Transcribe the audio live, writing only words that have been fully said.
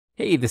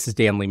Hey, this is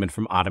Dan Lehman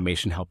from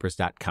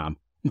automationhelpers.com.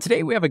 And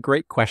today we have a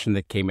great question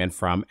that came in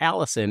from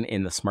Allison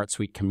in the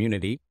SmartSuite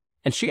community.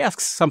 And she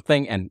asks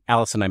something, and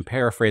Allison, I'm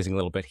paraphrasing a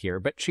little bit here,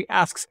 but she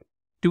asks,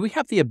 do we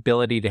have the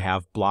ability to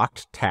have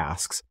blocked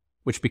tasks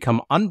which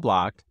become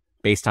unblocked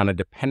based on a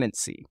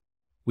dependency?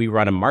 We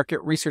run a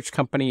market research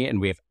company and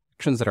we have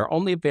actions that are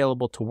only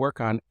available to work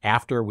on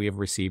after we have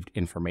received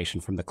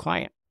information from the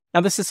client.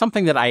 Now, this is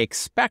something that I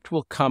expect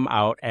will come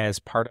out as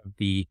part of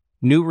the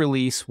new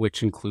release,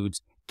 which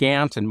includes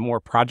Gantt and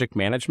more project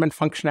management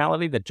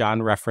functionality that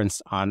John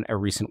referenced on a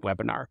recent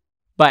webinar.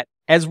 But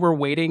as we're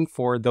waiting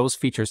for those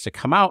features to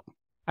come out,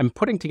 I'm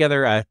putting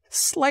together a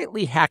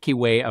slightly hacky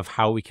way of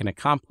how we can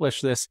accomplish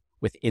this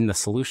within the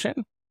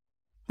solution.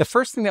 The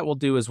first thing that we'll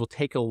do is we'll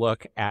take a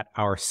look at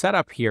our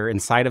setup here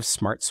inside of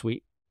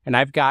SmartSuite. And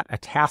I've got a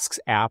tasks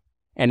app,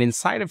 and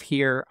inside of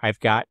here, I've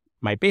got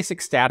my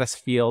basic status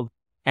field,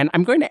 and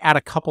I'm going to add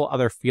a couple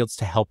other fields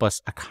to help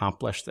us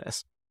accomplish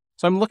this.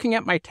 So I'm looking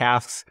at my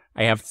tasks.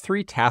 I have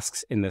 3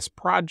 tasks in this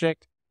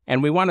project,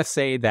 and we want to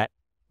say that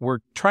we're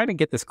trying to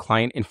get this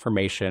client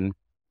information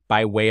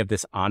by way of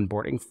this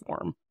onboarding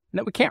form, and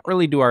that we can't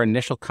really do our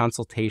initial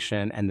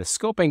consultation and the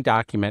scoping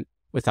document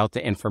without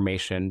the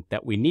information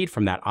that we need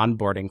from that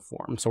onboarding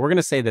form. So we're going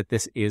to say that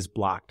this is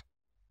blocked.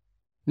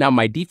 Now,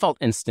 my default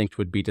instinct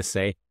would be to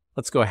say,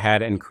 let's go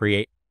ahead and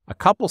create a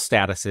couple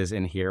statuses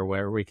in here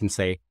where we can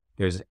say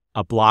there's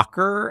a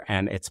blocker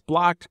and it's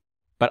blocked.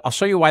 But I'll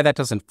show you why that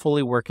doesn't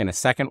fully work in a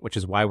second, which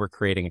is why we're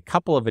creating a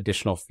couple of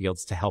additional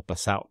fields to help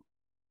us out.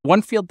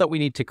 One field that we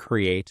need to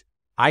create,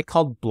 I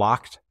called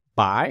blocked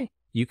by.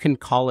 You can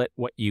call it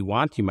what you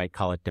want. You might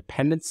call it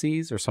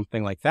dependencies or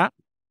something like that.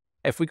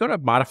 If we go to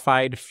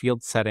modified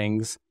field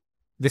settings,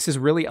 this is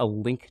really a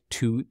link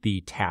to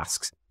the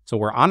tasks. So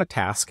we're on a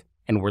task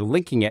and we're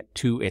linking it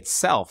to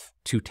itself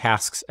to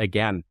tasks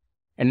again.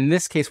 And in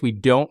this case, we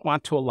don't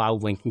want to allow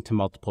linking to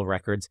multiple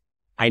records.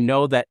 I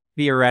know that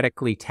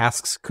theoretically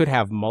tasks could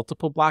have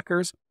multiple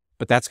blockers,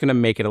 but that's going to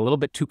make it a little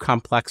bit too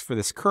complex for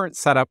this current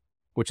setup,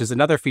 which is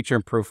another feature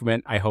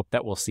improvement I hope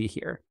that we'll see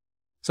here.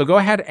 So go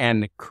ahead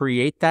and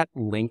create that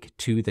link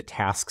to the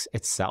tasks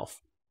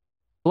itself.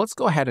 Let's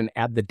go ahead and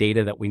add the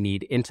data that we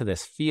need into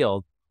this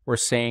field. We're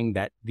saying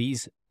that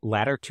these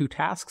latter 2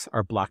 tasks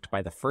are blocked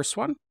by the first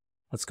one.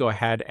 Let's go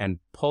ahead and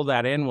pull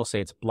that in. We'll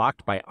say it's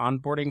blocked by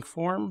onboarding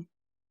form.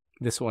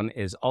 This one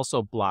is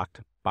also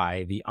blocked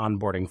by the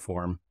onboarding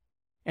form.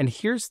 And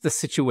here's the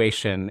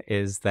situation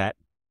is that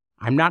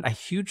I'm not a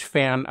huge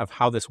fan of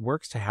how this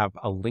works to have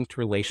a linked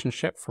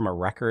relationship from a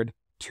record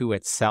to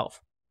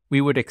itself.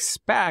 We would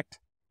expect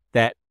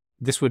that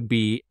this would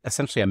be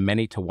essentially a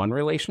many-to-one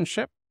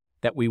relationship,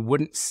 that we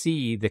wouldn't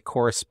see the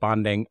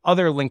corresponding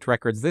other linked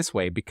records this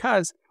way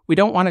because we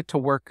don't want it to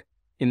work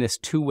in this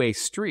two-way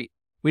street.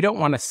 We don't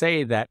want to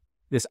say that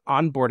this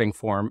onboarding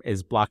form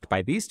is blocked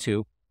by these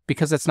 2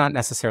 because that's not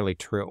necessarily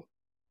true.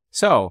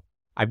 So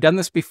I've done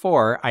this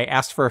before. I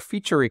asked for a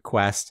feature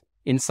request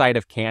inside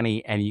of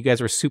Canny, and you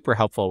guys were super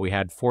helpful. We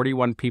had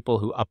 41 people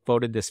who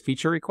upvoted this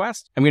feature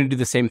request. I'm going to do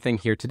the same thing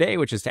here today,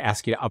 which is to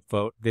ask you to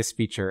upvote this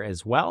feature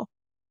as well.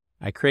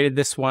 I created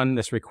this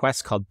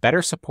request called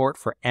Better Support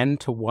for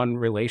N-to-One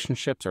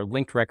Relationships or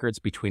Linked Records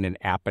Between an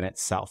App and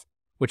Itself,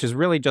 which is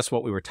really just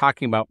what we were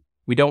talking about.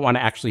 We don't want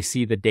to actually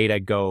see the data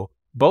go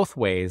both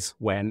ways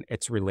when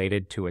it's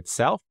related to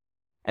itself.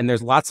 And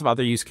there's lots of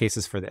other use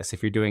cases for this.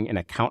 If you're doing an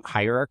account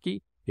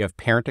hierarchy, you have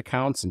parent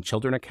accounts and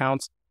children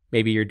accounts.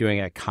 Maybe you're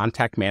doing a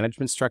contact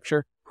management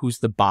structure. Who's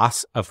the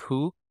boss of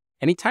who?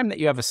 Anytime that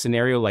you have a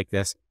scenario like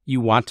this,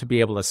 you want to be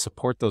able to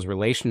support those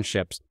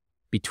relationships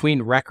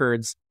between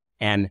records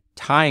and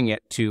tying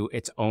it to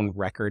its own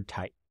record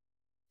type.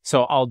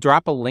 So I'll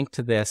drop a link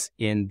to this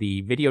in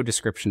the video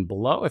description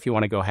below if you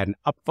want to go ahead and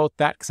upvote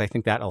that, because I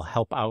think that'll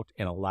help out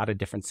in a lot of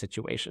different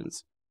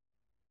situations.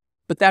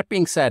 But that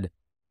being said,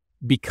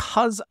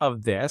 because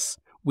of this,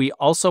 we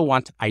also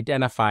want to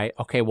identify,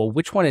 okay, well,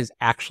 which one is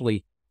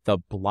actually the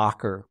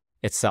blocker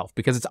itself?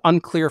 Because it's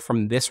unclear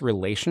from this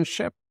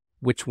relationship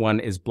which one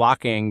is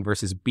blocking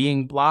versus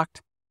being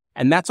blocked.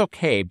 And that's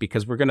okay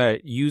because we're going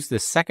to use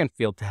this second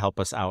field to help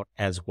us out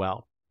as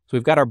well. So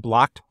we've got our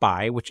blocked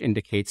by, which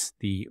indicates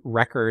the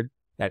record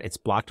that it's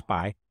blocked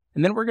by.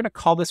 And then we're going to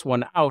call this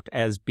one out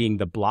as being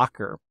the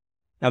blocker.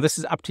 Now, this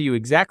is up to you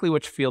exactly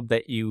which field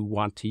that you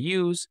want to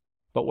use.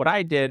 But what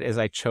I did is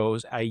I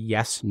chose a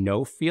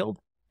yes/no field.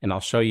 And I'll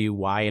show you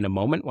why in a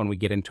moment when we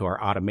get into our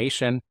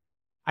automation.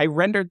 I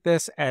rendered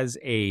this as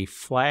a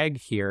flag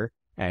here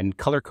and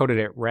color-coded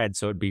it red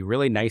so it'd be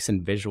really nice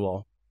and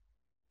visual.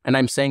 And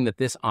I'm saying that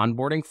this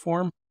onboarding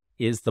form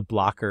is the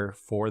blocker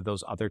for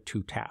those other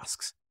 2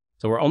 tasks.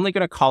 So we're only going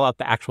to call out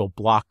the actual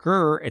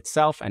blocker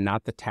itself and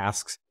not the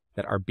tasks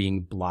that are being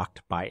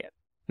blocked by it.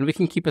 And we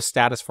can keep a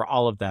status for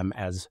all of them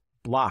as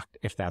blocked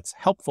if that's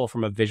helpful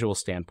from a visual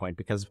standpoint,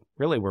 because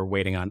really we're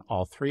waiting on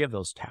all 3 of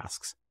those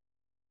tasks.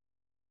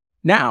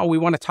 Now we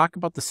want to talk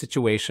about the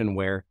situation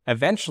where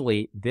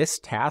eventually this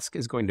task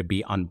is going to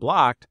be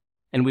unblocked,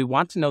 and we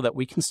want to know that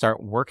we can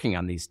start working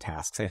on these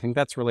tasks. I think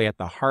that's really at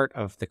the heart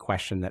of the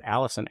question that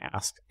Allison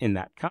asked in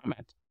that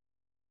comment.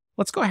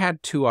 Let's go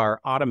ahead to our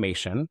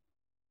automation.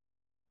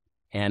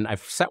 And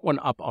I've set one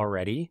up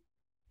already,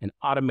 an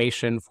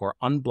automation for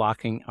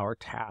unblocking our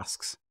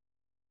tasks.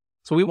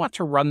 So we want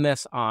to run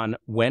this on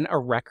when a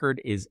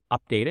record is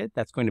updated.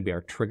 That's going to be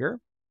our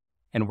trigger.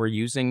 And we're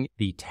using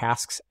the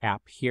tasks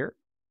app here.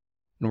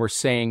 And we're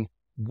saying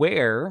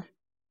where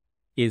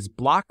is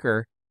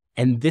blocker.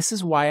 And this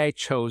is why I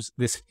chose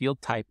this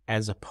field type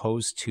as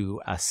opposed to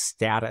a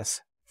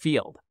status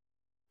field.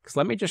 Because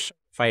let me just show,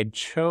 if I had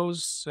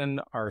chosen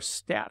our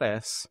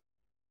status,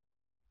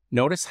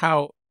 notice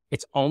how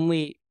it's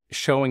only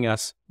showing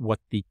us what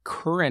the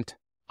current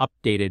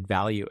updated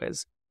value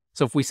is.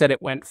 So if we said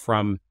it went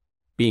from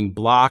being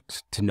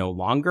blocked to no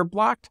longer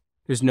blocked,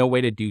 there's no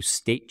way to do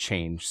state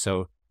change.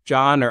 So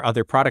John or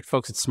other product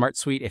folks at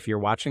SmartSuite, if you're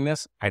watching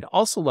this, I'd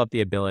also love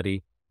the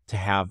ability to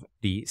have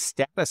the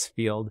status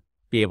field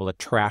be able to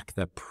track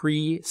the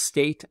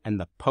pre-state and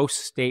the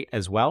post-state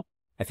as well.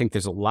 I think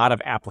there's a lot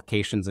of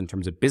applications in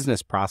terms of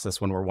business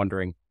process when we're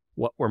wondering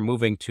what we're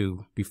moving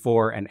to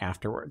before and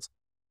afterwards.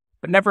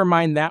 But never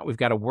mind that, we've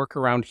got a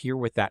workaround here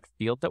with that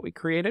field that we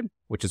created,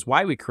 which is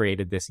why we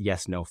created this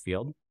yes/no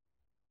field.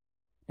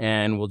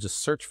 And we'll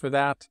just search for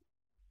that,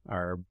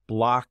 our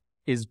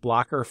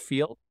blocker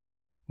field.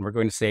 And we're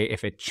going to say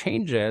if it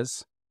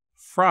changes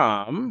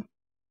from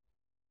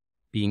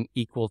being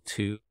equal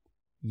to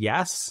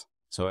yes,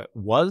 so it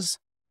was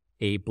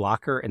a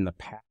blocker in the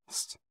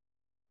past,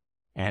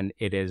 and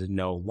it is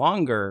no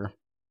longer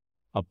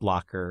a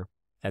blocker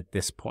at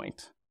this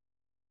point.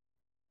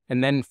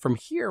 And then from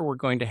here, we're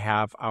going to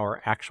have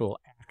our actual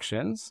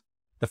actions.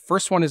 The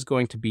first one is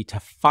going to be to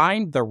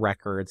find the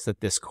records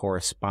that this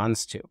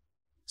corresponds to.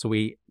 So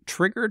we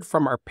triggered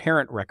from our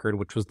parent record,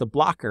 which was the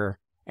blocker,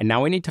 and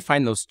now we need to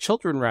find those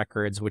children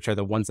records, which are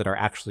the ones that are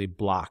actually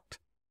blocked.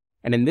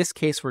 And in this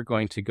case, we're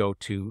going to go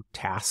to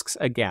tasks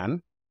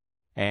again,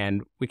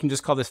 and we can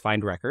just call this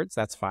find records,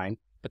 that's fine.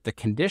 But the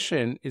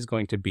condition is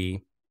going to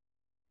be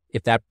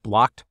if that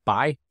blocked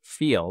by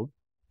field,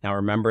 now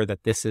remember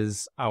that this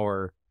is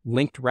our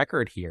linked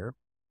record here,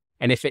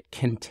 and if it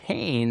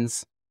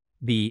contains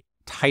the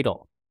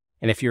title.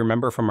 And if you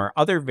remember from our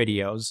other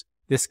videos,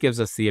 this gives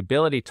us the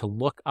ability to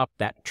look up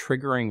that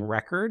triggering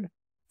record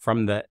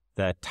from the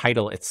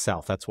title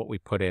itself. That's what we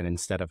put in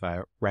instead of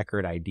a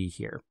record ID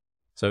here.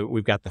 So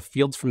we've got the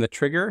fields from the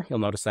trigger. You'll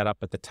notice that up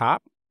at the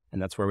top.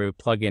 And that's where we would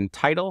plug in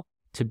title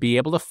to be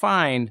able to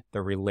find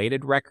the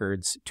related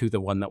records to the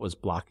one that was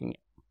blocking it.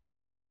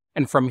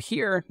 And from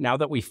here, now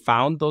that we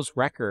found those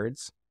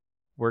records,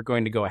 we're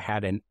going to go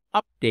ahead and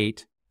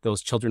update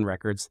those children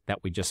records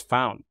that we just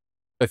found.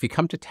 So if you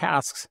come to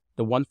tasks,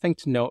 the one thing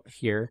to note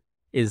here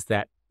is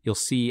that you'll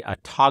see a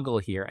toggle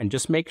here, and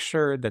just make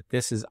sure that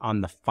this is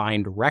on the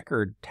find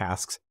record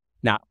tasks,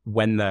 not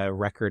when the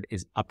record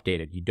is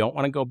updated. You don't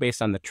want to go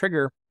based on the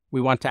trigger.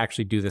 We want to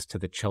actually do this to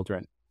the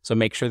children. So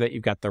make sure that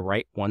you've got the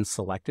right one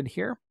selected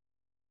here.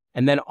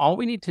 And then all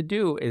we need to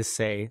do is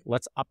say,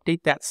 let's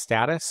update that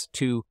status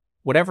to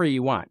whatever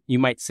you want. You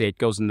might say it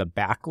goes in the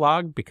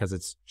backlog because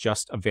it's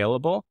just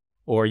available,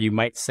 or you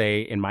might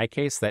say, in my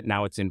case, that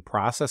now it's in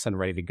process and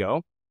ready to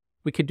go.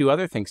 We could do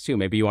other things too.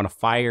 Maybe you want to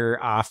fire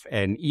off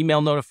an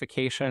email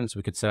notification. So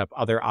we could set up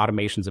other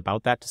automations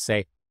about that to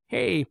say,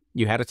 hey,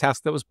 you had a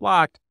task that was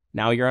blocked.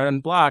 Now you're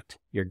unblocked.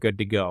 You're good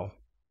to go.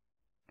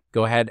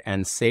 Go ahead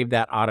and save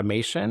that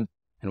automation,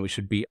 and we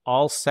should be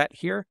all set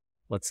here.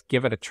 Let's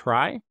give it a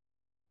try.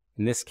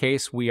 In this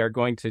case, we are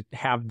going to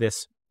have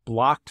this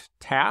blocked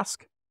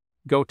task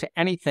go to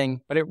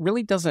anything, but it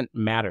really doesn't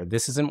matter.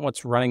 This isn't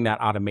what's running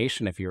that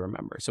automation, if you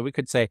remember. So we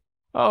could say,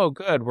 oh,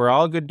 good, we're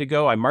all good to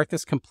go. I marked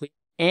this complete.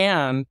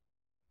 And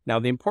now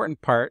the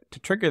important part to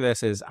trigger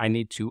this is I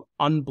need to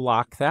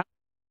unblock that.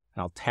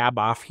 And I'll tab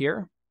off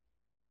here.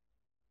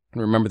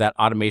 And remember that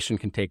automation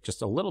can take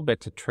just a little bit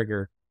to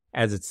trigger,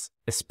 as it's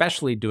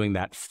especially doing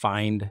that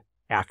find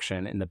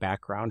action in the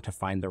background to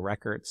find the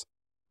records.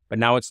 But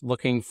now it's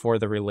looking for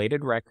the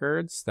related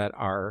records that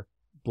are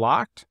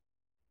blocked,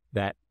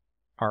 that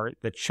are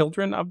the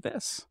children of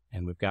this.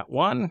 And we've got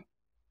one,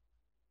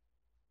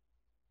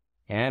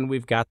 and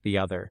we've got the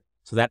other.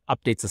 So that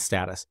updates the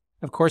status.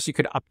 Of course, you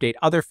could update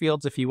other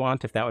fields if you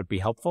want, if that would be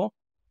helpful,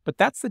 but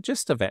that's the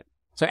gist of it.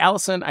 So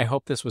Allison, I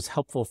hope this was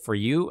helpful for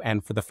you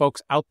and for the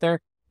folks out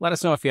there. Let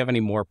us know if you have any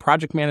more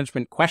project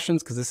management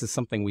questions, because this is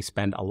something we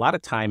spend a lot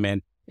of time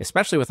in,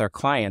 especially with our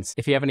clients.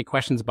 If you have any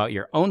questions about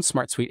your own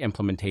SmartSuite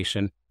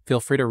implementation, feel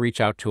free to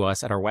reach out to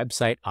us at our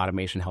website,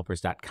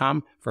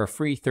 automationhelpers.com, for a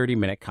free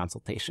 30-minute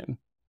consultation.